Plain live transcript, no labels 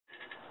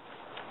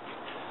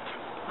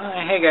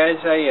Hey guys,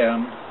 I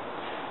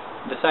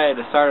decided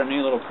to start a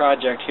new little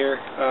project here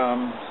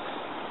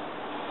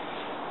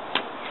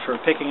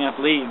for picking up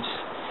leaves.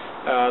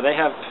 They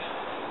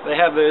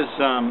have those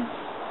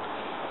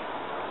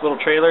little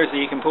trailers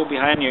that you can pull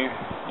behind your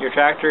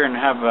tractor and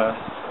have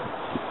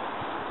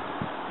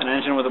an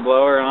engine with a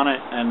blower on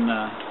it, and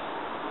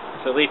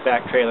it's a leaf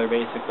back trailer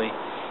basically.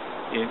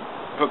 You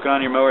hook it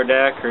on your mower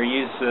deck or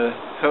use the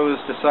hose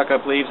to suck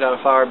up leaves out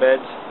of flower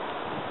beds,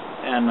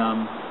 and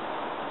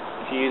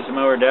if you use the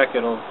mower deck,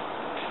 it'll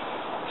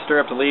stir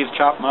up the leaves,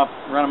 chop them up,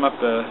 run them up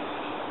the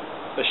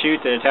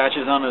chute that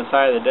attaches onto the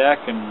side of the deck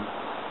and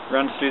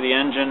runs through the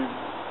engine,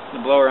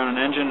 the blower on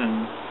an engine,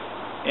 and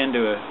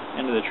into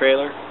the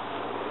trailer.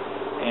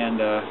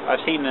 And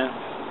I've seen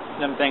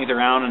them things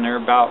around, and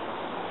they're about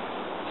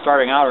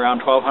starting out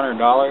around $1,200.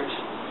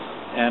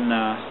 And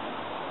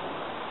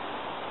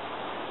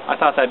I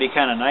thought that'd be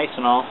kind of nice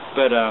and all,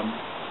 but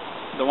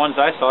the ones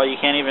I saw,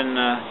 you can't even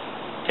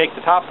take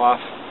the top off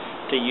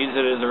to use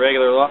it as a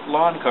regular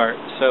lawn cart.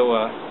 So,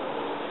 or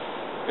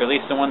at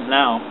least the ones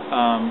now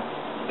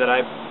that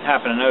I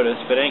happen to notice.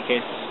 But in any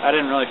case, I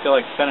didn't really feel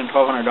like spending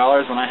 $1,200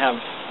 when I have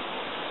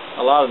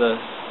a lot of the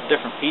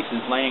different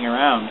pieces laying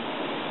around.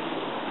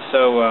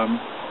 So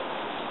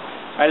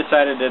I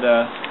decided that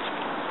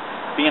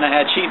being I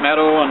had sheet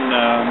metal and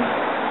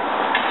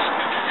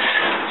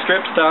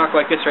strip stock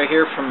like this right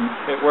here from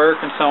at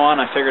work and so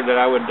on, I figured that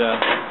I would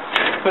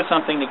put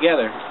something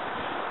together.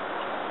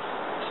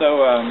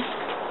 So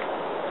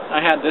I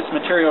had this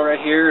material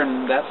right here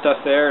and that stuff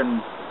there and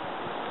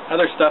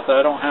other stuff that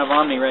I don't have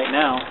on me right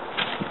now,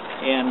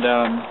 and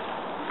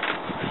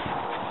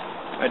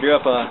I drew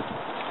up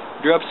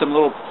some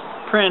little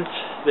prints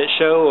that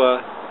show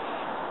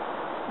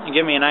and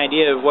give me an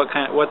idea of what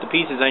the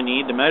pieces I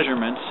need, the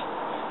measurements.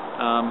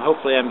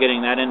 Hopefully I'm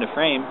getting that into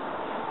frame,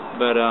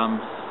 but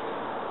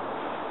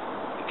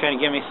kind of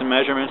give me some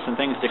measurements and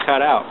things to cut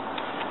out.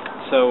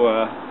 So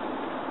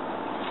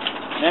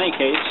in any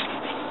case,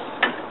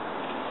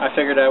 I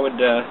figured I would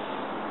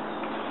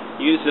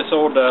use this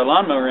old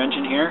lawnmower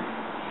engine here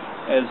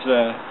as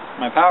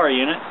my power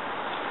unit.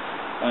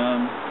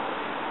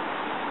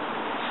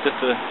 It's just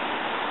a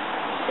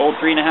old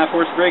 3.5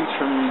 horse Briggs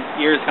from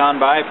years gone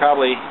by,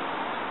 probably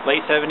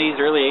late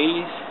 70s, early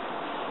 80s.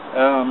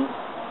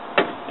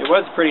 It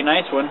was a pretty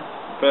nice one,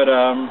 but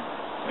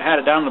I had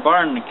it down in the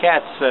barn, and the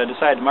cats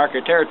decided to mark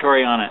their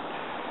territory on it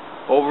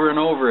over and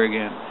over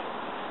again.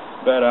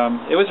 But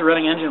it was a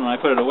running engine when I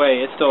put it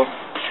away. It still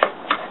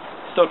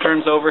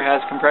turns over,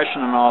 has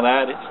compression and all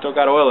that. It's still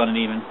got oil in it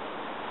even.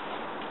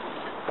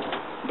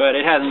 But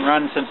it hasn't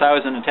run since I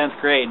was in the 10th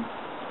grade.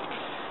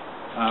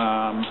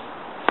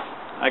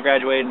 I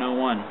graduated in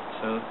 01,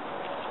 so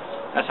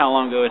that's how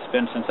long ago it's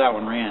been since that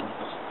one ran.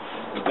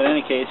 But in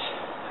any case,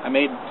 I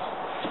made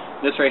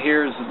this right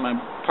here is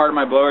part of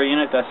my blower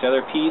unit. That's the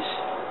other piece.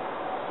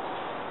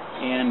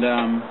 And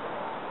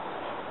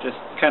just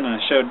kind of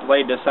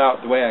laid this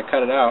out the way I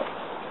cut it out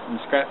in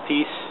the scrap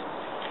piece.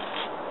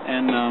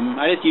 And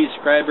I just use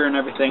scriber and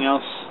everything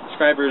else,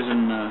 scribers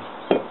and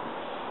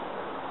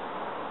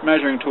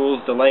measuring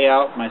tools to lay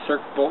out my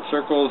bolt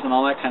circles and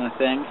all that kind of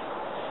thing,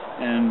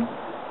 and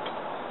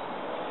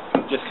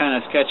just kind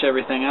of sketch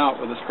everything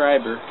out with a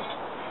scriber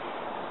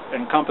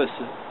and compass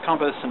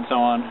and so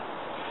on.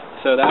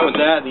 So that was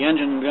that. The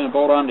engine is going to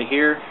bolt onto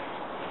here.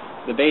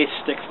 The base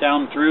sticks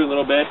down through a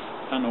little bit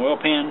on the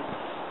oil pan,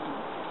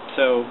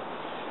 so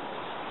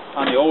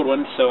on the old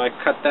one, so I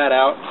cut that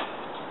out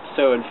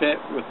so it'd fit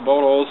with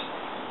bolt holes.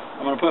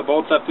 I'm going to put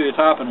bolts up through the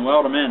top and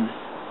weld them in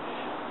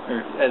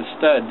as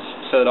studs,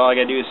 so that all I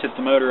got to do is sit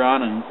the motor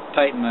on and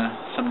tighten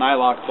some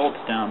nylock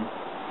bolts down.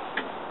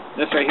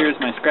 This right here is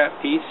my scrap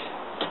piece,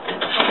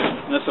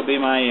 and this will be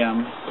my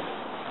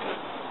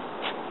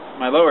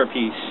my lower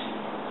piece.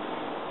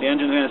 The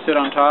engine's going to sit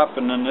on top,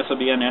 and then this will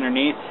be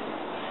underneath.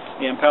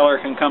 The impeller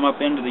can come up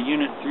into the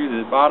unit through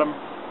the bottom,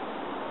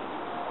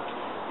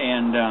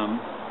 and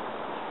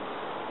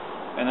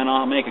then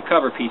I'll make a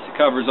cover piece that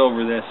covers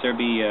over this. There'll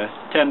be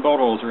 10 bolt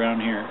holes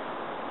around here,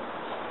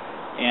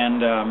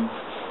 and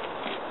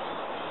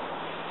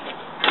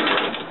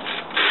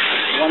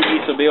one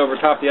piece will be over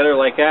top the other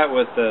like that,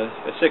 with a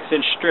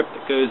 6-inch strip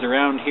that goes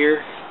around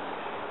here,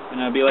 and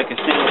it'll be like a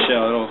snail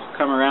shell. It'll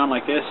come around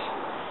like this,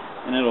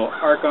 and it'll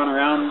arc on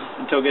around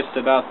until it gets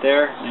to about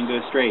there, and then go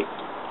straight.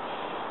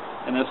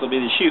 And this will be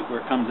the chute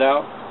where it comes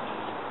out.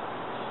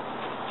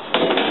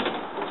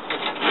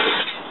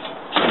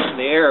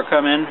 The air will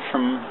come in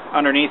from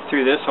underneath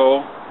through this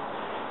hole.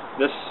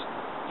 This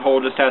hole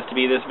just has to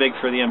be this big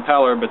for the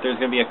impeller, but there's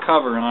going to be a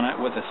cover on it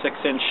with a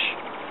 6-inch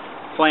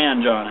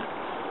flange on it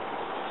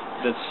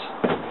that's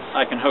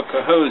I can hook a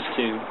hose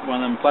to,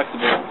 one of them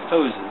flexible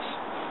hoses.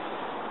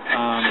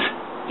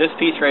 This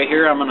piece right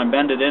here, I'm going to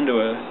bend it into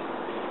a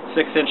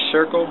 6-inch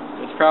circle.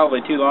 It's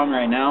probably too long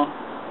right now.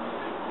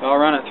 I'll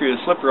run it through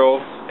the slip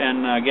roll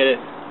and get it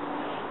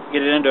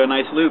into a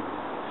nice loop,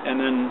 and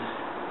then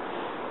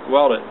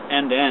weld it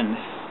end to end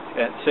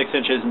at 6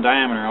 inches in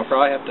diameter. I'll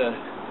probably have to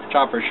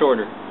chop her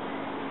shorter.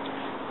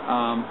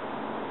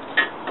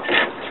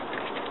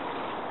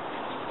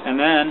 And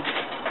then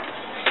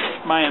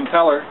my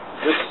impeller,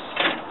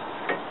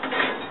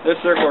 this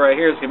circle right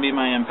here is going to be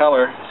my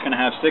impeller. It's going to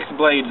have 6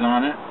 blades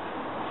on it.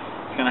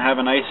 It's going to have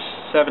a nice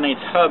 7/8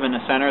 hub in the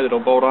center that'll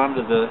bolt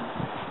onto the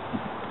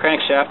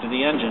crankshaft of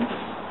the engine.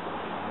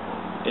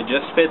 It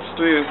just fits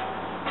through.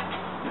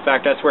 In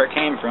fact, that's where it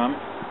came from.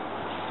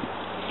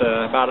 It's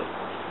about a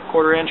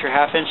 1/4 inch or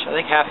 1/2 inch, I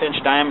think 1/2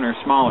 inch diameter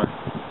smaller.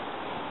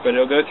 But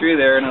it'll go through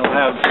there and it'll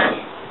have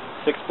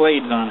 6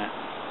 blades on it.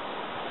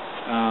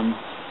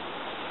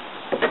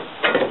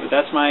 But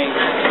that's my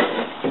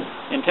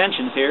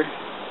intentions here.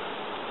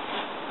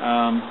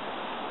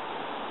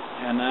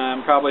 And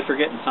I'm probably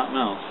forgetting something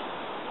else.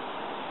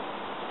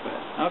 But,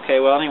 okay,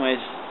 well anyways,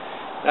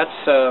 that's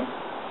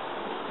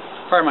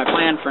part of my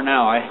plan for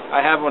now.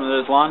 I have one of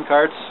those lawn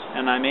carts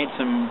and I made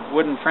some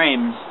wooden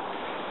frames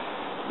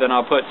that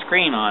I'll put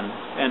screen on,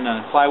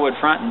 and plywood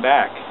front and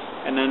back.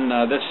 And then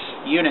this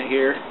unit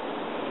here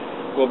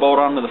will bolt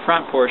onto the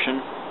front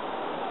portion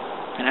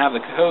and have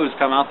the hose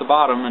come out the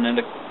bottom, and then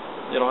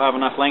it'll have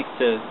enough length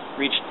to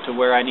reach to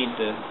where I need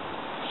to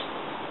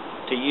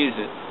use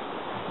it.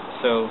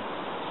 So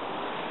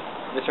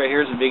this right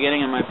here is the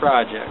beginning of my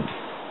project.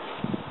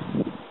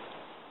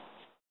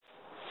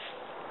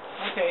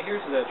 Okay,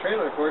 here's the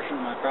trailer portion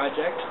of my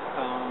project.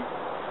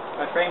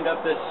 I framed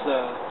up this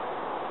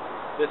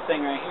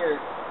thing right here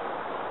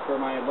for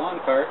my lawn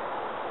cart,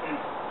 and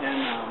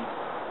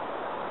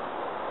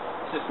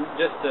it's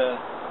just a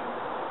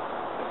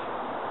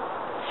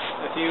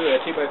few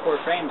 2x4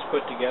 frames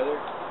put together,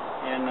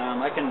 and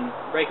I can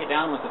break it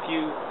down with a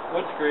few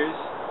wood screws,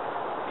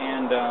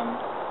 and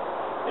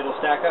it'll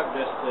stack up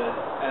just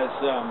as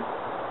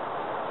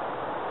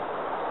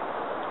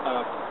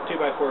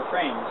 2x4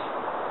 frames.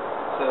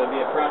 So there'll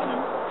be a front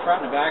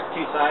and a back,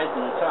 2 sides,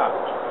 and a top.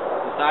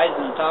 The sides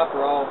and the top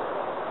are all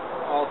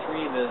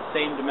three the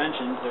same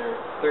dimensions. They're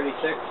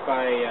 36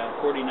 by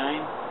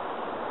 49,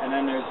 and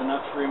then there's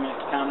enough room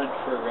counted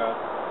for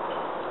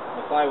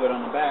the plywood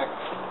on the back,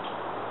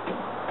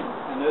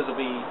 and those will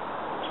be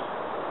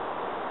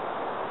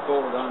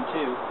bolted on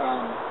too.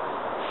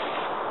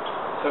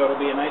 So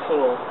it'll be a nice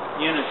little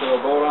unit that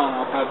will bolt on.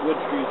 I'll have wood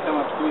screws come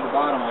up through the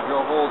bottom. I'll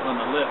drill holes on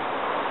the lip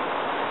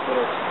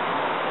that'll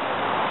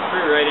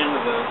screw right into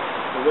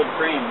the wood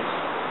frames,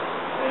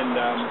 and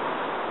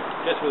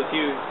just with a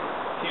few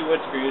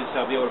wood screws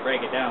I'll be able to break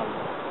it down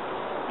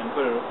and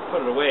put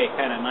it away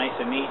kind of nice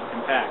and neat and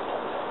compact.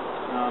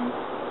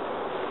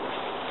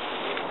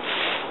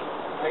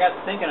 I got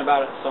thinking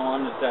about it so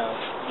on that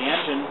the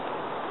engine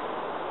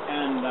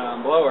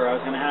and blower I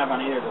was going to have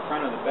on either the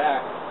front or the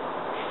back,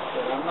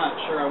 but I'm not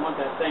sure I want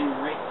that thing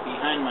right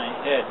behind my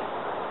head.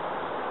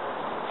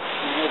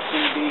 It's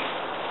going to be,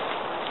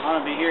 I want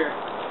to be here,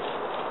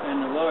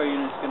 and the lower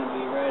unit's going to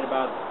be right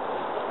about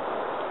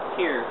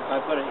here if I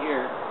put it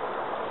here.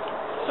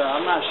 So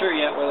I'm not sure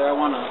yet whether I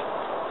want to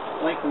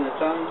lengthen the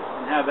tongue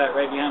and have that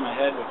right behind my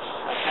head, which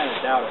I kind of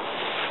doubt it,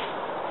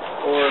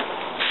 or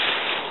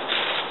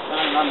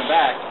mount it on the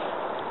back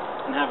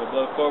and have it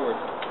blow forward.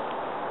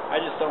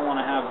 I just don't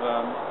want to have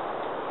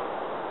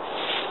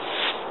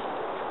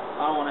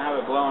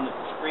it blow on the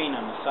screen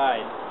on the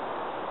side.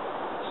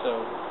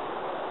 So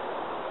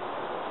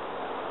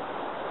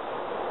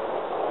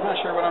I'm not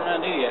sure what I'm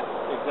going to do yet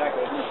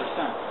exactly 100%,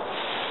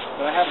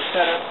 but I have it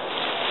set up.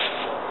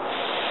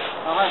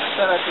 I'll have it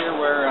set up here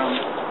where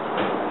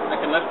I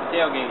can lift the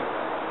tailgate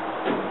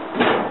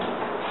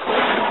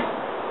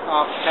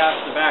off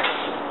past the back.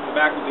 The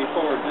back will be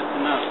forward just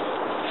enough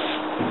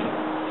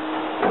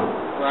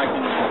where I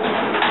can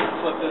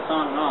flip this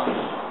on and off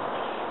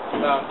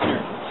without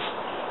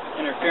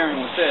interfering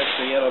with this,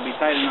 so yet it'll be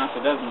tight enough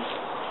it doesn't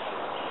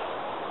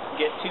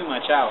get too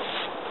much out.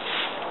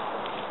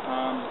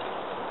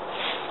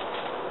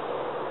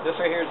 This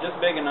right here is just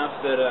big enough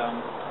that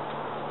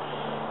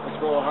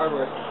this roll of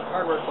hardware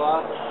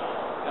cloth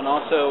and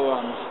also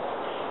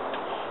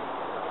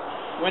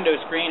window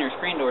screen or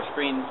screen door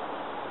screen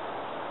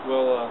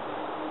will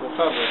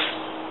cover it.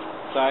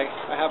 So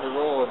I have a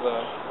roll of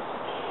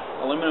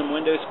aluminum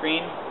window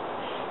screen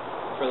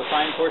for the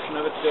fine portion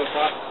of it to go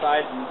across the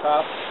sides and the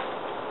top,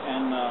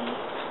 and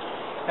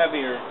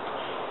heavier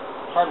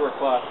hardware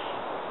cloth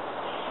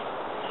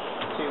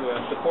to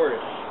support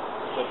it.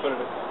 So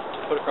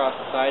put across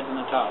the sides and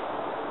the top.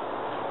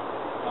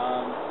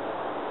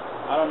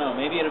 I don't know,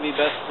 maybe it'll be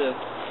best to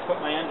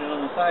put my engine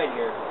on the side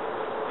here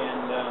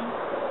and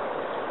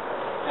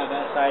have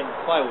that side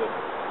plywood.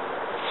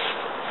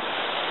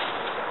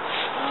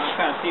 I'll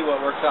kind of see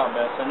what works out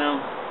best. I know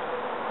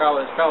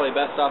it's probably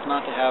best off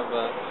not to have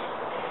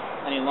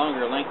any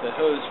longer length of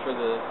hose for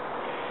the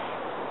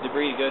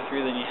debris to go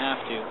through than you have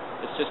to.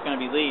 It's just going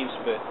to be leaves,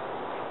 but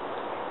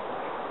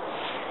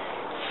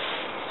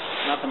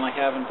nothing like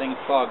having things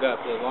clog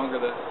up. The longer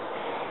the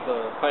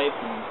pipe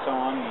and so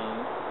on,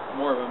 the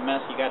more of a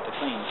mess you got to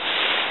clean.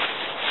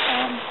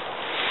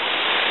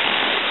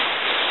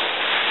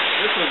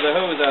 This was the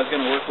hose I was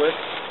going to work with.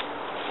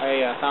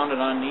 I found it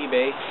on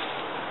eBay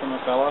from a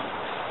fella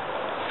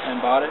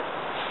and bought it,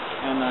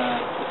 and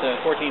it's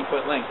a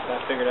 14-foot length. I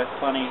figured that's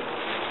plenty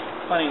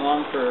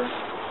long for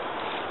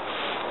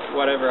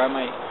whatever I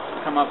might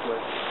come up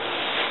with.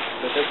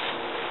 But that's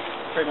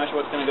pretty much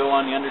what's going to go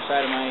on the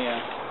underside of my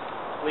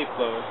leaf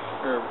blower,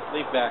 or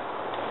leaf back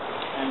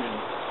engine.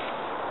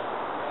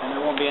 And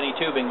there won't be any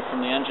tubing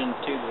from the engine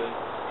to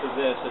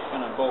this. It's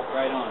going to bolt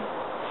right on,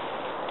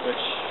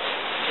 which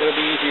it'll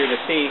be easier to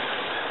see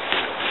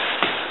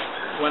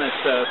when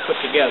it's put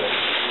together.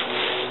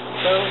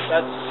 So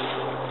that's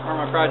where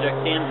my project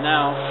stands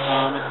now.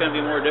 It's going to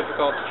be more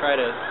difficult to try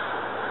to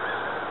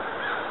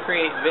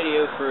create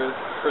video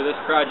for this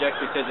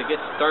project because it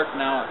gets dark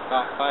now at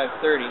about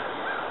 5:30,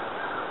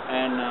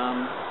 and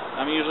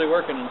I'm usually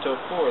working until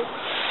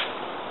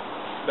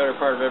 4, better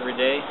part of every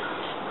day,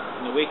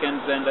 and the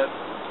weekends end up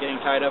getting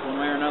tied up one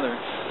way or another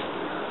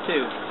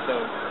too. So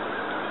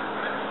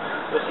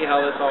we'll see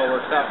how this all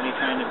works out, me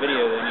trying to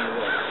video any of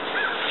this,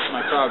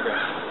 my progress.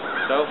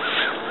 So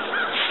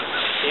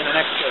see you in the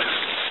next clip.